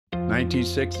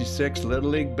1966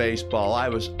 Little League Baseball. I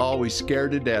was always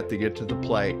scared to death to get to the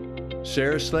plate.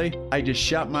 Seriously, I just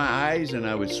shut my eyes and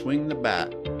I would swing the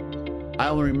bat.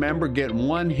 I remember getting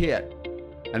one hit,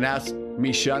 and that's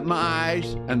me shutting my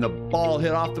eyes, and the ball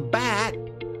hit off the bat,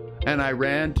 and I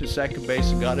ran to second base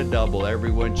and got a double.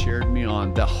 Everyone cheered me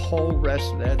on. The whole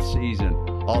rest of that season,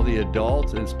 all the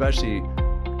adults, and especially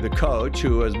the coach,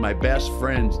 who was my best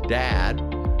friend's dad,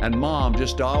 and mom,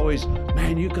 just always,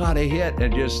 man, you got a hit,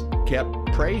 and just kept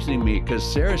praising me, because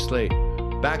seriously,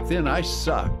 back then I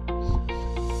sucked.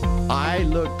 I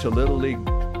looked to Little League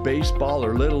Baseball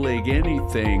or Little League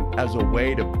anything as a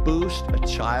way to boost a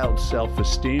child's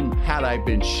self-esteem. Had I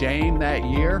been shamed that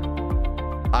year,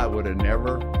 I would have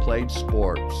never played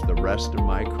sports the rest of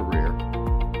my career.